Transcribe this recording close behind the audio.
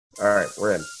All right,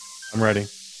 we're in. I'm ready.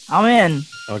 I'm in.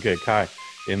 Okay, Kai.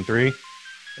 In 3,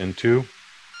 in 2.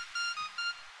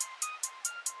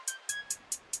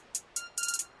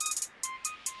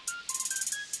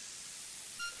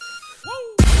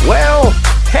 Well,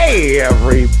 hey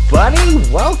everybody,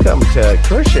 welcome to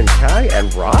Christian, Kai,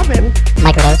 and Robin.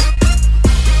 Microdose.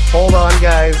 Hold on,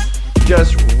 guys,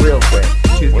 just real quick.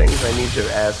 Two things I need to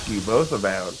ask you both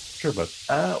about. Sure, but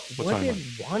What did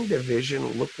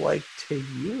WandaVision look like to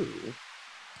you?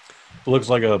 it looks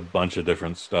like a bunch of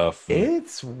different stuff.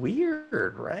 It's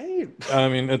weird, right? I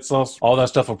mean, it's all that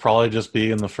stuff will probably just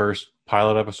be in the first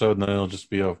pilot episode, and then it'll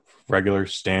just be a regular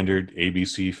standard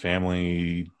ABC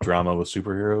family drama with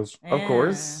superheroes. Of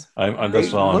course.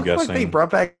 That's all I'm guessing. Like they brought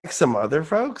back some other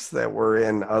folks that were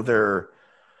in other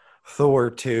Thor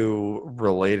 2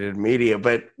 related media.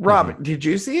 But Robin, did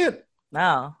you see it?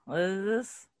 No. What is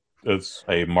this? It's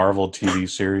a Marvel TV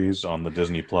series on the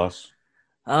Disney Plus.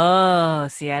 Oh,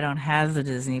 see, I don't have the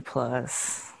Disney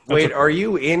Plus. Wait, are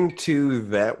you into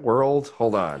that world?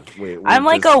 Hold on. Wait, I'm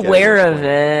like aware of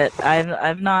it.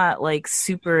 I'm not like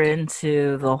super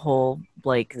into the whole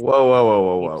like.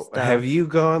 Whoa. stuff. Have you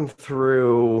gone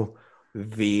through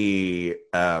the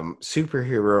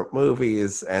superhero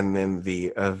movies and then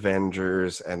the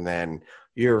Avengers and then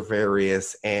your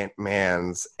various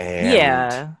Ant-Mans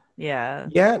and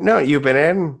Yeah. No, you've been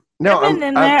in. No, I've been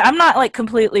in there. I'm not like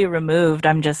completely removed.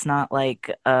 I'm just not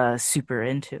like super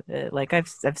into it. Like I've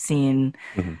seen.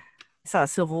 Mhm. I saw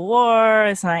Civil War.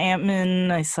 I saw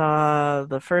Ant-Man. I saw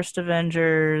the first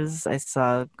Avengers. I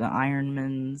saw the Iron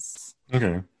Mans.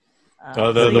 Okay.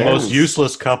 The most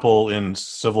useless couple in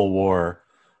Civil War,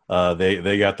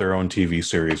 they got their own TV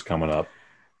series coming up.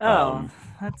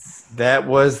 That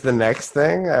was the next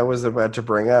thing I was about to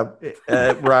bring up.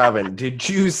 Robin, did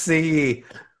you see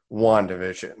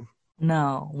WandaVision?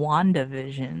 No,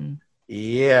 WandaVision.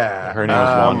 Yeah. Her name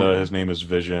is Wanda. His name is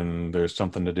Vision. There's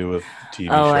something to do with TV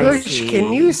I shows. see.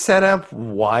 Can you set up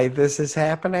why this is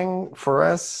happening for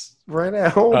us right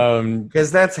now?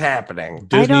 Because that's happening.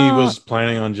 Disney was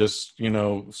planning on just,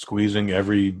 squeezing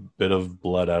every bit of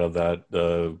blood out of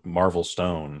that Marvel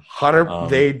Stone.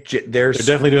 They're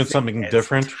definitely doing something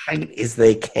different. Tight as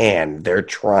they can. They're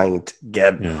trying to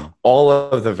get all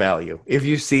of the value. If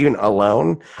you've seen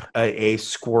Alone, a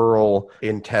squirrel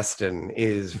intestine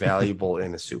is valuable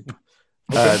in a soup.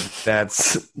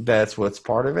 That's what's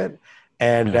part of it.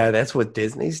 And that's what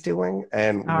Disney's doing.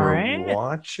 And we're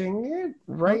watching it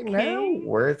right now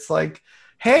where it's like,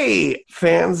 hey,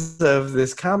 fans of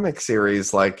this comic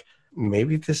series, like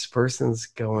maybe this person's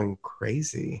going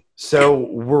crazy. So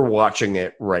we're watching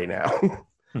it right now.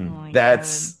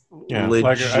 That's legit.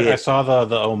 Like I saw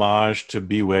the homage to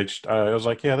Bewitched. I was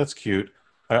like, yeah, that's cute.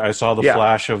 I saw the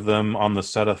flash of them on the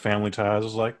set of Family Ties. I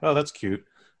was like, oh, that's cute.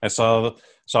 I saw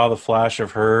the flash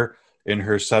of her in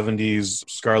her 70s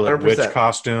Scarlet 100%. Witch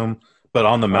costume, but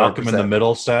on the Malcolm 100%. in the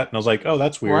Middle set. And I was like, oh,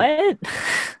 that's weird. What?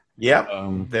 Yep.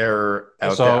 They're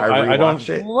out so there. I don't- rewatched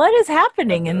it. What is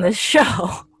happening in this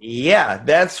show? Yeah,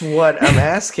 that's what I'm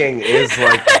asking is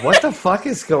like, what the fuck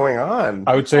is going on?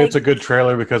 I would say it's a good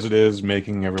trailer because it is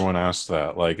making everyone ask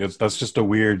that. Like, that's just a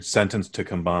weird sentence to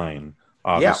combine,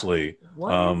 obviously.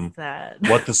 What is that?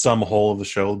 What the sum whole of the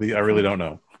show will be, I really don't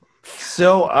know.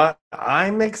 So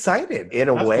I'm excited in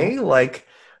a way. Like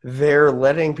they're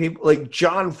letting people like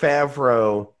Jon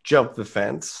Favreau jump the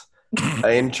fence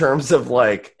in terms of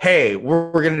like, hey,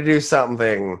 we're going to do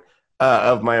something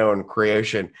of my own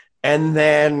creation. And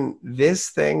then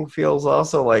this thing feels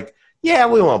also like, yeah,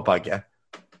 we won't bug you.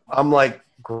 I'm like,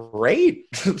 great.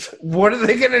 What are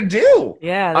they going to do?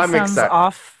 Yeah, that sounds excited.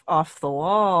 off the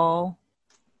wall.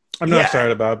 I'm not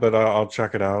excited about it, but I'll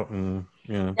check it out. And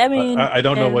I mean, I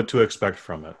don't know what to expect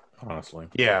from it, honestly.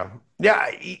 Yeah,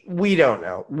 we don't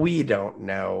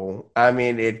know. I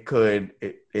mean, it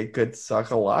could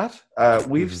suck a lot.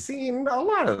 We've seen a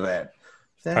lot of that.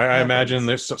 I imagine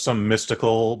there's some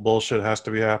mystical bullshit has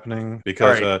to be happening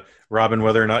because Robin,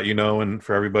 whether or not you know, and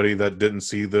for everybody that didn't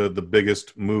see the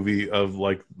biggest movie of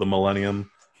like the millennium,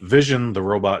 Vision, the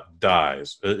robot,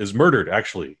 is murdered.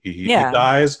 Actually, he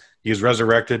dies. He's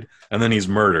resurrected, and then he's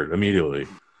murdered immediately.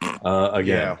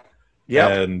 Again. Yeah.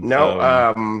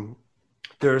 And,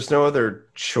 there's no other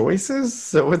choices,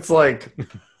 so it's like,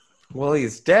 well,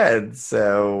 he's dead.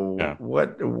 So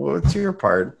what's your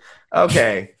part?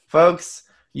 Okay, folks,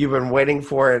 you've been waiting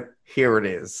for it. Here it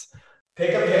is.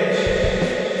 Pick a pitch.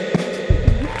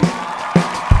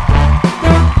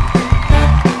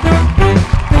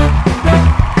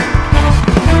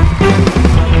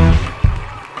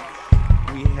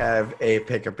 Have a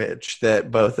pick a pitch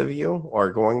that both of you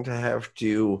are going to have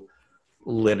to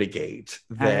litigate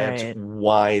that right.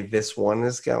 why this one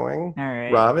is going. All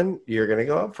right. Robin, you're going to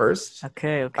go up first.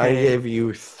 Okay. I give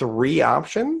you 3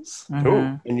 options,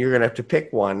 Mhm. and you're going to have to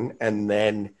pick one, and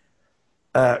then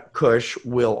Kush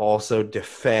will also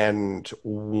defend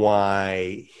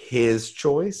why his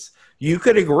choice. You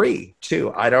could agree,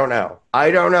 too. I don't know.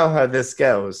 I don't know how this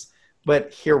goes,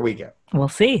 but here we go. We'll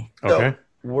see. Okay. So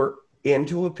we're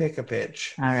into a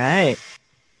pick-a-pitch. All right.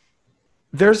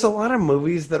 There's a lot of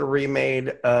movies that are remade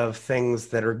of things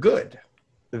that are good.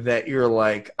 That you're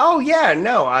like, oh yeah,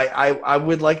 no, I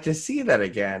would like to see that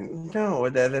again. No,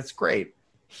 that's great.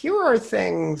 Here are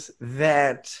things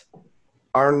that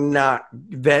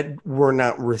were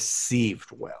not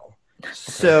received well.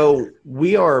 So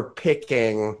we are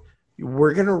picking.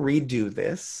 We're gonna redo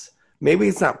this. Maybe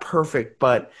it's not perfect,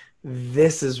 but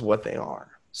this is what they are.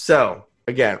 So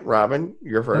again, Robin,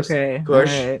 you're first. Okay.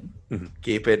 Kush, All right.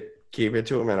 keep it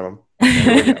to a minimum.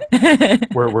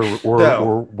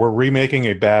 We're remaking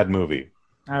a bad movie.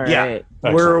 All Yeah,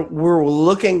 right. we're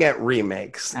looking at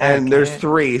remakes, and there's Okay.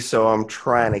 3, so I'm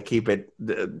trying to keep it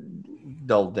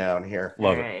dulled down here.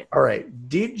 Love All it. right. All right,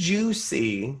 did you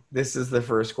see? This is the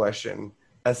first question.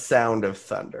 A Sound of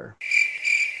Thunder.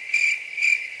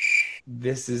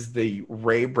 This is the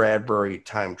Ray Bradbury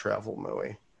time travel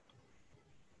movie.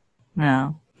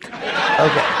 No.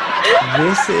 Okay.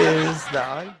 This is the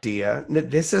idea.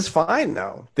 This is fine,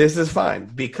 though. This is fine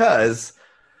because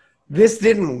this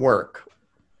didn't work.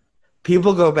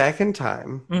 People go back in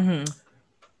time. Mm-hmm.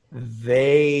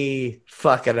 They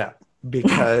fuck it up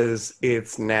because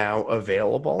it's now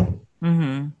available.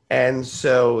 Mm-hmm. And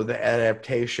so the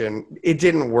adaptation, it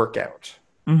didn't work out.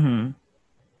 Mm-hmm.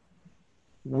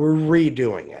 We're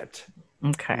redoing it.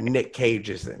 Okay. Nick Cage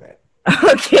is in it.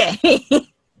 Okay.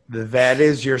 That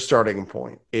is your starting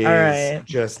point. Is All right.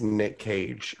 just Nick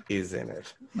Cage is in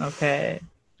it. Okay.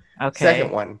 Okay.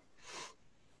 Second one.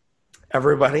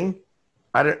 Everybody,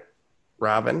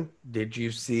 Robin, did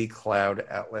you see Cloud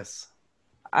Atlas?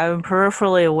 I'm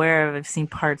peripherally aware of. I've seen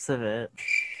parts of it.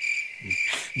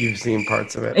 You've seen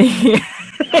parts of it.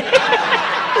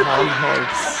 Tom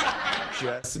Hanks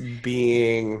just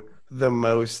being the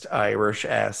most Irish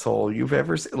asshole you've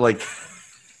ever seen. Like,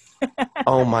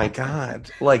 oh my God.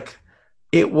 Like,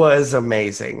 it was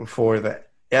amazing for the,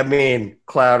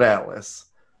 Cloud Atlas.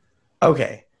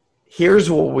 Okay, here's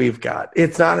what we've got.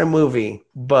 It's not a movie,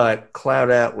 but Cloud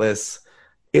Atlas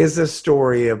is a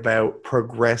story about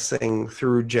progressing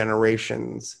through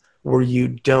generations where you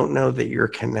don't know that you're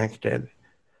connected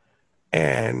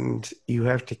and you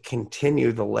have to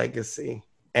continue the legacy.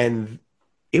 And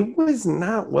it was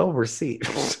not well received.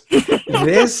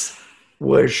 This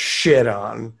was shit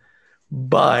on.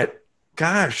 But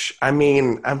gosh,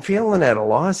 I'm feeling at a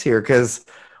loss here because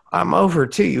I'm over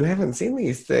too. You haven't seen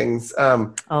these things.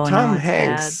 Tom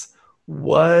Hanks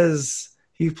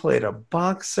he played a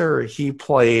boxer. He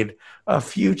played a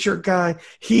future guy.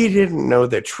 He didn't know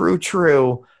the true.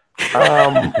 Jesus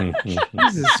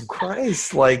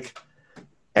Christ. Like,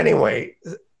 anyway,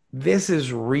 this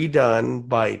is redone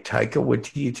by Taika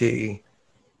Waititi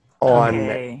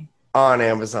on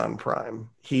Amazon Prime.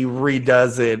 He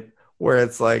redoes it where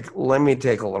it's like, let me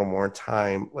take a little more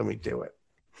time. Let me do it.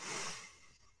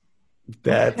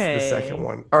 That's the second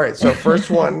one. All right, so first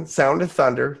one, Sound of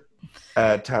Thunder,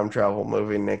 time travel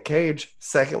movie, Nick Cage.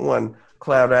 Second one,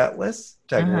 Cloud Atlas,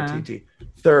 Taika Waititi.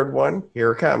 Third one,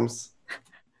 here it comes.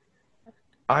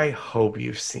 I hope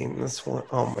you've seen this one.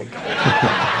 Oh my God.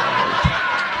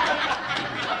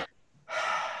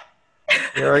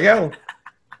 Here we go.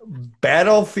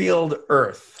 Battlefield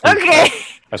Earth. Okay.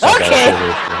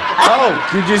 Oh,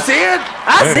 did you see it?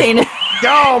 I've seen it.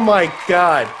 Oh my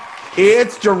God.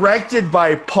 It's directed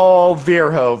by Paul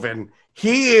Verhoeven.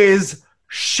 He is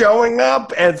showing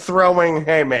up and throwing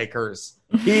haymakers.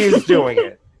 He is doing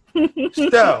it.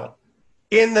 So,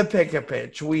 in the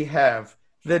pick-a-pitch, we have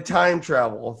the time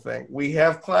travel thing. We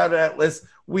have Cloud Atlas.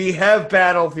 We have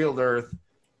Battlefield Earth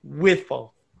with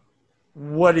both.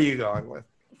 What are you going with?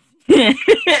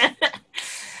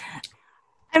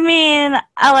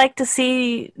 I like to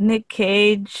see Nick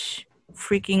Cage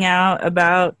freaking out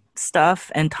about stuff,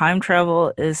 and time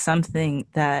travel is something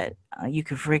that you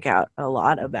could freak out a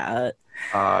lot about.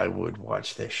 I would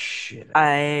watch this shit.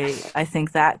 I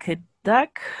think that could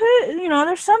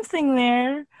there's something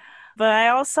there, but I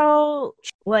also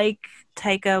like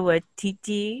Taika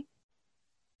Waititi.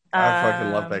 I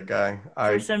fucking love that guy.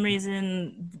 For some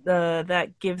reason,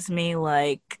 that gives me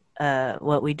like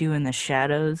What We Do in the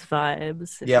Shadows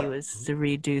vibes. If he was to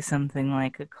redo something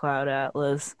like a Cloud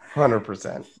Atlas,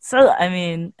 100%. So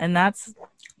and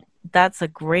that's a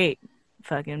great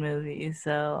fucking movie.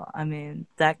 So, I mean,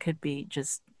 that could be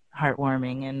just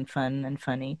heartwarming and fun and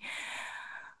funny.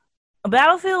 A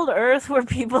Battlefield Earth where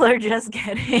people are just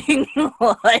getting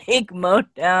like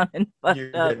mowed down and fucked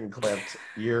You're up. getting clipped.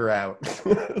 You're out.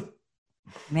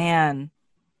 Man,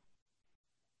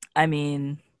 I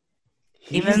mean,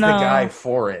 He's even the though guy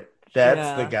for it. That's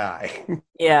Yeah. the guy.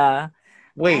 yeah,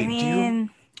 Wait, I mean,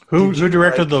 Who did you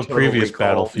directed like the Total previous Recall?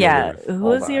 Battlefield yeah, Earth? who Hold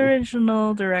was the on.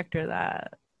 original director of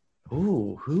that?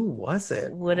 Ooh, who was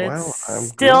it? Would it Well, I'm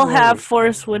still have Googling.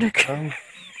 Forrest Whitaker?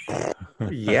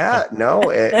 Yeah, no,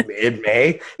 it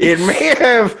may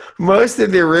have most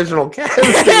of the original cast.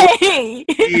 It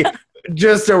would be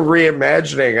just a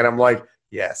reimagining, and I'm like,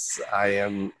 yes, I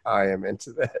am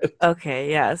into that. Okay,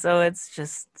 yeah. So it's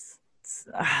just,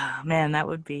 man, that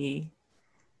would be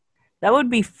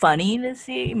funny to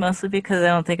see, mostly because I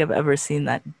don't think I've ever seen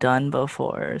that done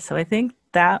before. So I think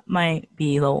that might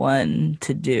be the one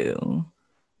to do.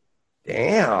 The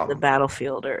Damn.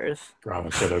 Battlefield Earth.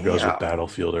 Robin Soto goes with Yeah.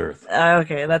 Battlefield Earth.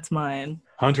 Okay, that's mine.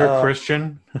 Hunter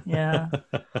Christian. Yeah.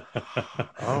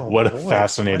 Oh, What a boy,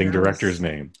 fascinating what director's else?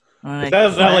 name. Like,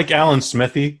 Is that like Alan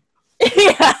Smithy?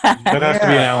 yeah. That has to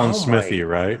be an Yeah, Alan oh Smithy, my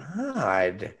right?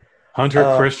 God.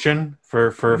 Hunter Christian for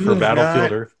You've Battlefield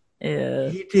got- Earth. Yeah.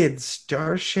 He did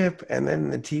Starship and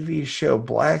then the TV show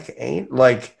Black Ain't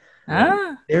like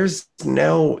Ah.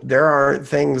 there aren't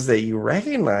things that you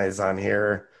recognize on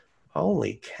here.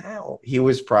 Holy cow. He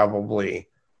was probably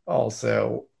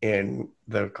also in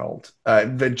the cult.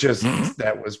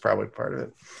 That was probably part of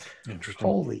it. Interesting.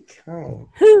 Holy cow.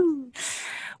 Whew.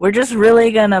 We're just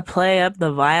really gonna play up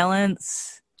the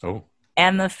violence Oh.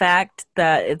 and the fact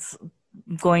that it's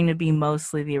going to be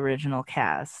mostly the original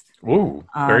cast. Ooh.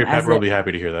 Barry as Pepper will it- be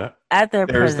happy to hear that. At their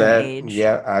There's present that. age.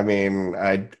 Yeah, I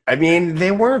mean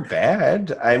they weren't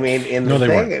bad. I mean, in No, the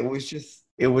they thing, weren't.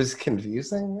 it was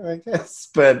confusing, I guess.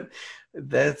 But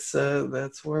that's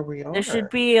where we are. There should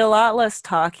be a lot less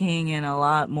talking and a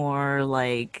lot more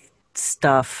like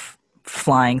stuff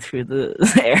flying through the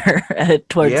air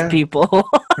towards Yeah. people.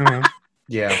 Mhm.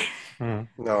 Yeah. Mhm.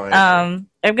 No, I agree.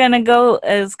 I'm gonna go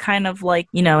as kind of like,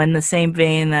 in the same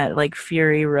vein that like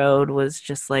Fury Road was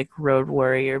just like Road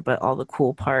Warrior, but all the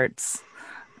cool parts.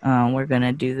 We're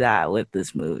gonna do that with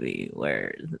this movie,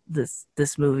 where this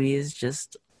movie is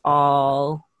just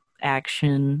all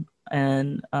action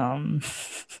and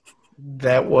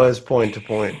That was point to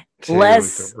point.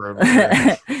 less the Road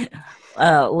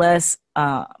Warrior. less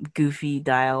goofy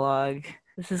dialogue.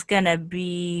 This is gonna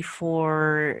be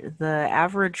for the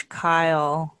average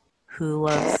Kyle who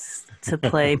loves to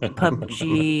play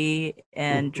PUBG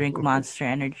and drink Monster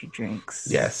Energy drinks.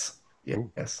 Yes.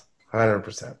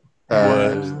 100%. What?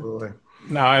 Absolutely.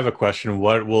 Now I have a question.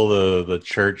 What will the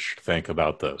church think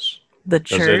about this? The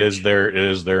Because church. it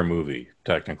is their movie,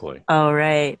 technically. Oh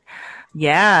right.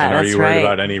 Yeah, And are that's you worried right.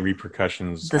 about any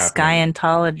repercussions? The happening?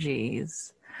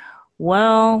 Scientologies.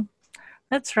 Well,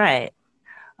 that's right.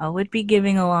 I would be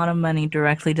giving a lot of money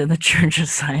directly to the Church of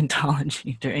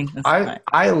Scientology during this time.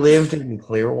 I lived in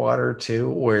Clearwater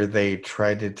too, where they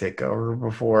tried to take over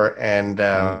before, and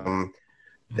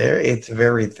it's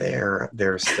very there.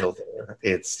 They're still there.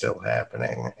 It's still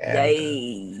happening. And,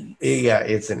 Yay. yeah,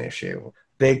 it's an issue.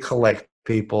 They collect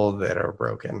people that are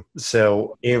broken.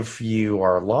 So if you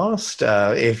are lost,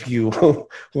 if you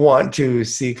want to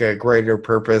seek a greater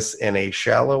purpose in a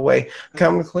shallow way,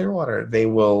 come to Clearwater. They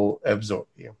will absorb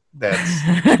you. That's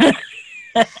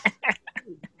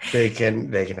they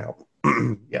can help.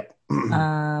 Yep.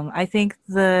 I think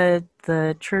the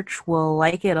church will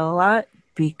like it a lot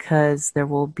because there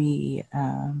will be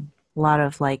a lot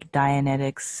of like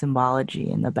Dianetic symbology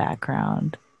in the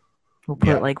background. We'll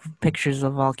put like pictures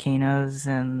of volcanoes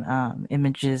and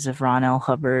images of Ron L.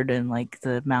 Hubbard and like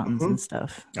the mountains and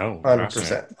stuff. Oh,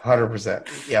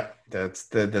 100%. Yep. That's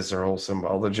their whole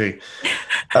symbology.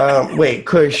 Wait,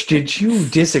 Kush, did you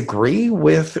disagree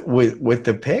with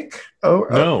the pick?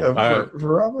 No, for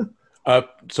Robin?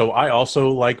 So I also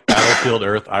like Battlefield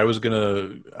Earth. I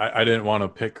didn't want to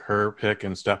pick her pick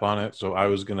and step on it, so I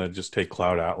was gonna just take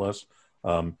Cloud Atlas.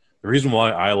 The reason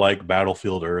why I like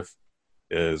Battlefield Earth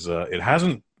is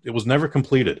it was never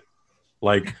completed.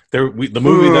 Like the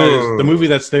movie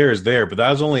that's there is there, but that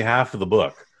was only half of the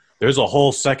book. There's a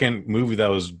whole second movie that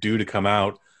was due to come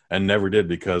out and never did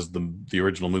because the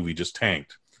original movie just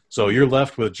tanked. So you're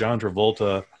left with John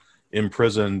Travolta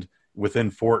imprisoned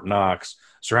within Fort Knox,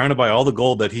 surrounded by all the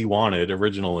gold that he wanted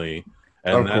originally,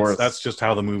 and that's just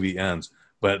how the movie ends.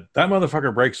 But that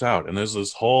motherfucker breaks out, and there's a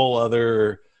whole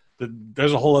other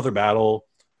battle.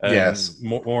 And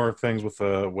more things with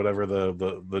whatever the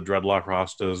Dreadlock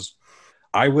Rastas.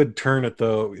 I would turn it,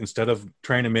 though, instead of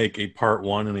trying to make a part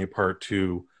 1 and a part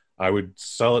 2, I would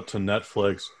sell it to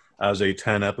Netflix as a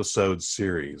 10-episode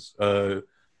series.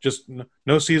 Just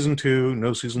no season 2,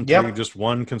 no season 3, just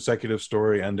one consecutive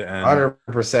story end to end.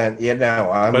 100%. Yeah,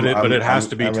 no, but it has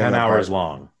to be 10 hours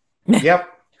long. Yep.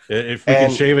 If we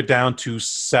can shave it down to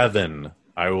 7,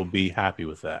 I will be happy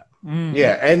with that.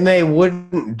 Yeah, and they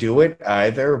wouldn't do it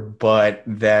either, but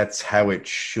that's how it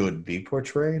should be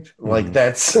portrayed. Like,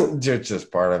 that's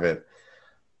just part of it.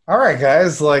 All right,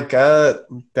 guys. Like,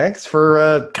 thanks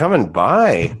for coming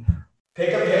by.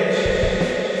 Pick a pitch.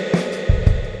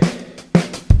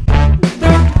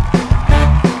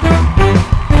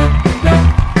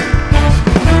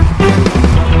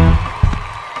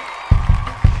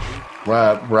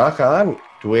 Rock on.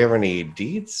 Do we have any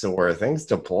deets or things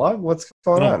to plug? What's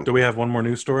going on? Do we have one more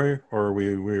news story, or are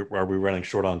we running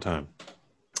short on time?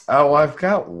 Oh, I've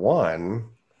got one.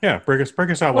 Yeah, break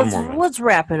us out one more. Let's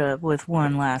wrap it up with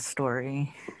one last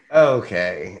story.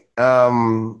 Okay.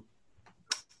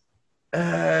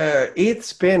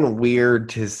 It's been weird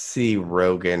to see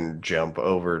Rogan jump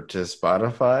over to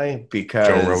Spotify because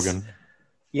Joe Rogan.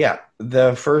 Yeah,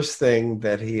 the first thing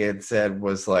that he had said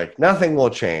was like, nothing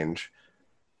will change.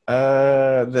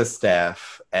 The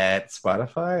staff at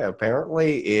Spotify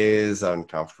apparently is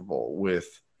uncomfortable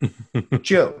with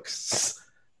jokes.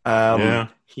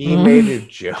 He made a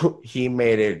joke. He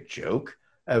made a joke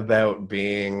about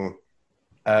being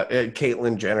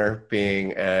Caitlyn Jenner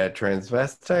being a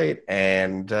transvestite,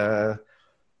 and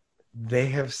they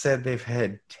have said they've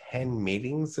had 10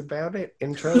 meetings about it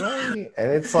internally,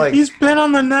 and it's like he's been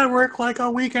on the network like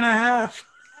a week and a half.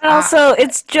 Also,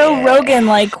 it's Joe Rogan.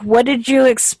 Like, what did you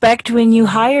expect when you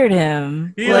hired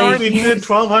him? He already did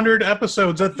 1,200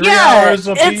 episodes at 3 hours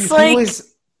a piece. It's like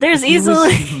there's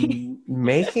easily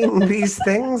making these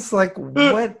things. Like,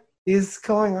 what is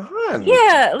going on?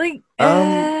 Yeah, like.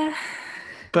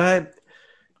 But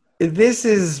this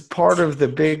is part of the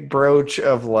big broach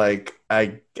of like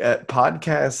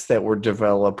podcasts that were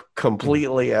developed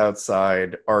completely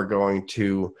outside are going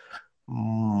to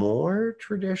more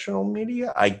traditional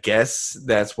media. I guess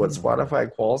that's what Spotify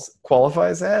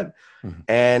qualifies at.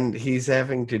 And he's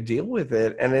having to deal with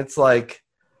it. And it's like,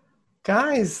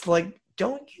 guys, like,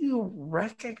 don't you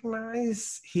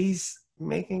recognize he's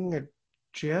making a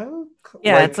joke?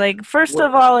 Yeah, like, it's like, first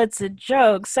of all, it's a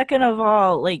joke. Second of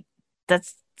all, like,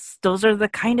 those are the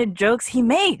kind of jokes he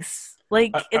makes.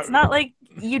 Like, it's not like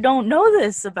you don't know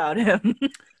this about him.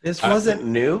 This wasn't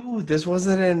new. This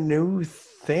wasn't a new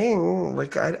thing.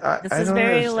 Like, this is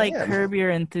very understand. Like Curb Your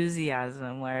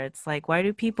Enthusiasm, where it's like, why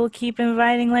do people keep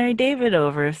inviting Larry David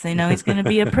over if they know he's going to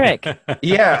be a prick?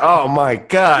 Yeah. Oh my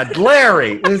God,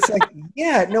 Larry! It's like,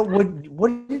 yeah. No.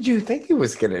 What did you think he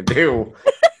was going to do?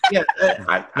 Yeah.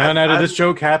 Did this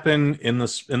joke happen in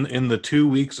the 2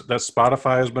 weeks that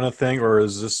Spotify has been a thing, or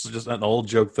is this just an old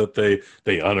joke that they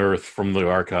unearthed from the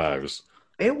archives?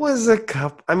 It was a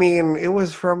couple. I mean, it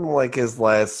was from like his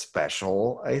last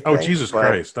special, I think. Oh, Jesus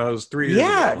Christ. That was 3 years ago.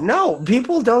 Yeah, no,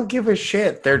 people don't give a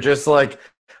shit. They're just like,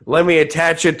 let me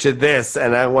attach it to this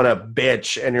and I want to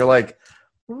bitch. And you're like,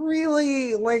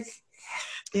 really? Like,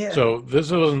 yeah. So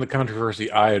this wasn't the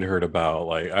controversy I had heard about.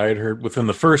 Like, I had heard within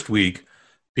the first week,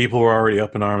 people were already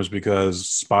up in arms because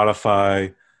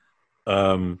Spotify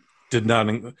did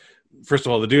not... First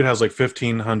of all, the dude has like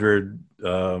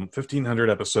 1,500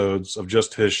 episodes of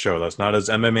just his show. That's not his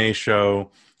MMA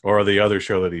show or the other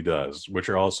show that he does, which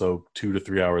are also 2 to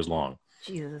 3 hours long.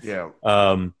 Jesus. Yeah.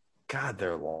 God,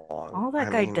 they're long. All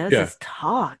that guy does is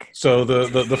talk. So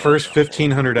the first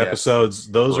 1,500 episodes,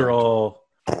 those are all...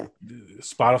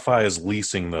 Spotify is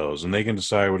leasing those, and they can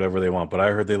decide whatever they want. But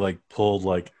I heard they like pulled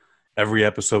like every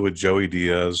episode with Joey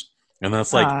Diaz, and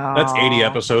that's 80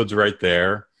 episodes right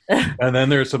there. And then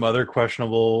there's some other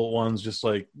questionable ones, just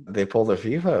like they pulled a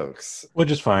few folks, which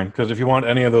is fine because if you want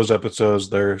any of those episodes,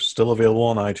 they're still available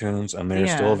on iTunes and they're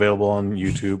still available on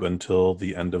YouTube until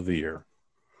the end of the year.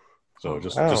 So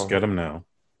just get them now.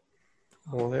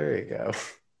 Well, there you go.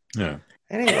 Yeah.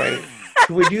 Anyway,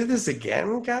 can we do this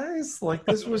again, guys? Like,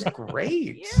 this was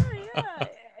great.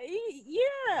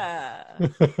 Yeah.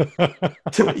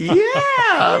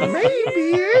 Yeah,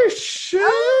 maybe ish.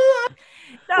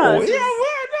 No,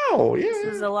 this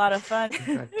is a lot of fun.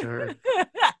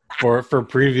 For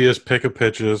previous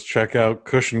pick-a-pitches, check out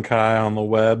Cushion Kai on the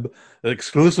web,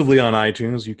 exclusively on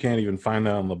iTunes. You can't even find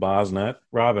that on the Bosnet.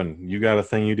 Robin, you got a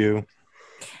thing you do?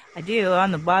 I do.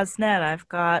 On the Bosnet, I've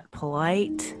got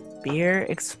Polite Beer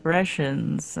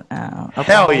Expressions.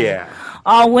 Hell yeah.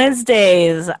 On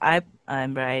Wednesdays,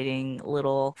 I'm writing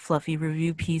little fluffy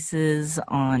review pieces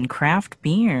on craft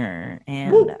beer.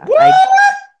 And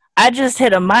I just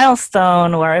hit a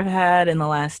milestone where I've had in the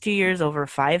last 2 years over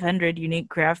 500 unique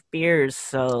craft beers.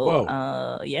 So,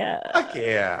 yeah. Fuck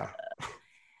yeah.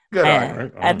 Good on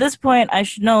you. At this point, I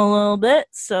should know a little bit.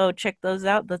 So check those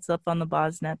out. That's up on the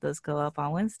Bosnet. Those go up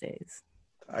on Wednesdays.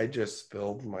 I just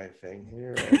spilled my thing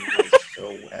here. And it's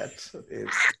so wet.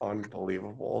 It's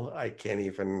unbelievable. I can't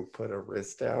even put a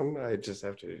wrist down. I just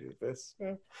have to do this.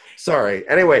 Sorry.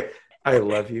 Anyway, I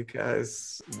love you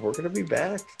guys. We're going to be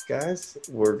back, guys.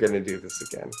 We're going to do this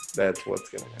again. That's what's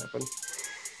going to happen.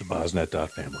 The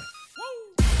Bosnet.family.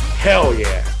 Hell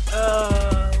yeah.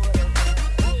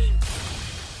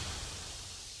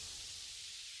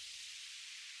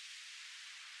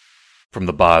 From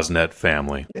the Bosnet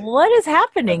family. What is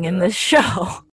happening in this show?